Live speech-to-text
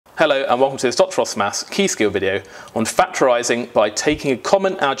Hello and welcome to this Dr. Ross Maths key skill video on factorising by taking a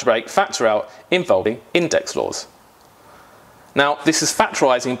common algebraic factor out involving index laws. Now this is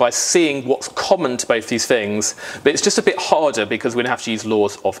factorising by seeing what's common to both these things, but it's just a bit harder because we're going to have to use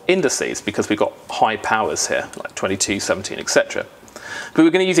laws of indices because we've got high powers here, like 22, 17, etc. But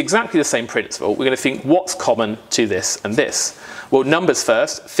we're going to use exactly the same principle. We're going to think what's common to this and this. Well, numbers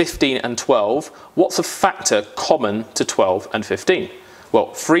first, 15 and 12. What's a factor common to 12 and 15?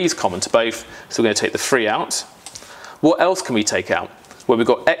 Well, 3 is common to both, so we're going to take the 3 out. What else can we take out? Well, we've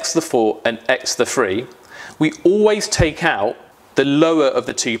got x to the 4 and x to the 3. We always take out the lower of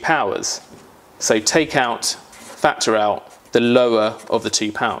the two powers. So take out, factor out the lower of the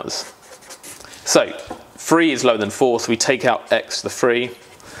two powers. So 3 is lower than 4, so we take out x to the 3.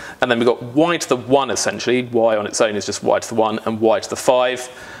 And then we've got y to the 1 essentially. Y on its own is just y to the 1 and y to the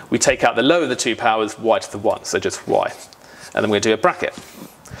 5. We take out the lower of the two powers, y to the 1, so just y. And then we're going to do a bracket.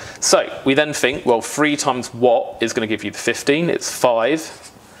 So we then think, well, 3 times what is going to give you the 15? It's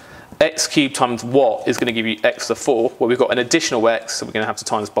 5. X cubed times what is going to give you x to the 4? Well, we've got an additional x, so we're going to have to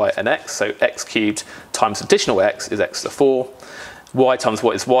times by an x. So x cubed times additional x is x to the 4. Y times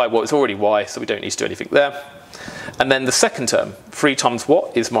what is y? Well, it's already y, so we don't need to do anything there. And then the second term, 3 times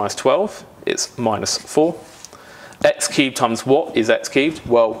what is minus 12? It's minus 4. X cubed times what is x cubed?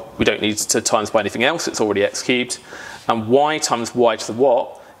 Well, we don't need to times by anything else, it's already x cubed. And y times y to the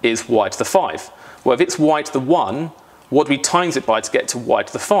what is y to the 5. Well, if it's y to the 1, what do we times it by to get to y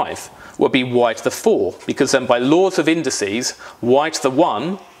to the 5? Well, it'd be y to the 4, because then by laws of indices, y to the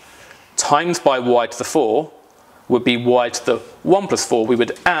 1 times by y to the 4 would be y to the 1 plus 4. We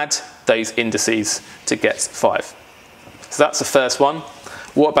would add those indices to get 5. So that's the first one.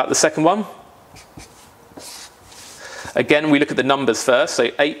 What about the second one? Again, we look at the numbers first.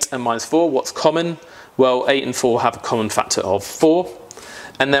 So 8 and minus 4, what's common? Well, 8 and 4 have a common factor of 4.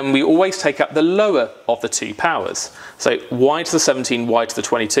 And then we always take out the lower of the two powers. So y to the 17, y to the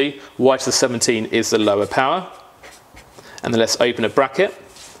 22. Y to the 17 is the lower power. And then let's open a bracket.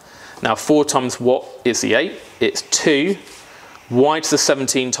 Now 4 times what is the 8? It's 2. Y to the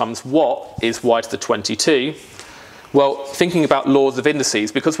 17 times what is y to the 22? Well, thinking about laws of indices,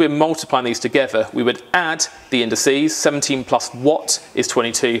 because we're multiplying these together, we would add the indices. 17 plus what is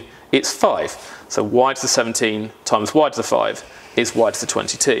 22? It's 5. So y to the 17 times y to the 5 is y to the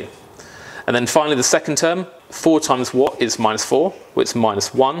 22. And then finally the second term, 4 times what is minus 4? Well, it's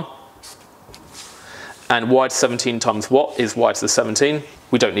minus 1. And y to 17 times what is y to the 17?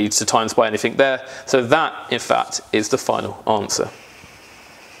 We don't need to times by anything there. So that, in fact, is the final answer.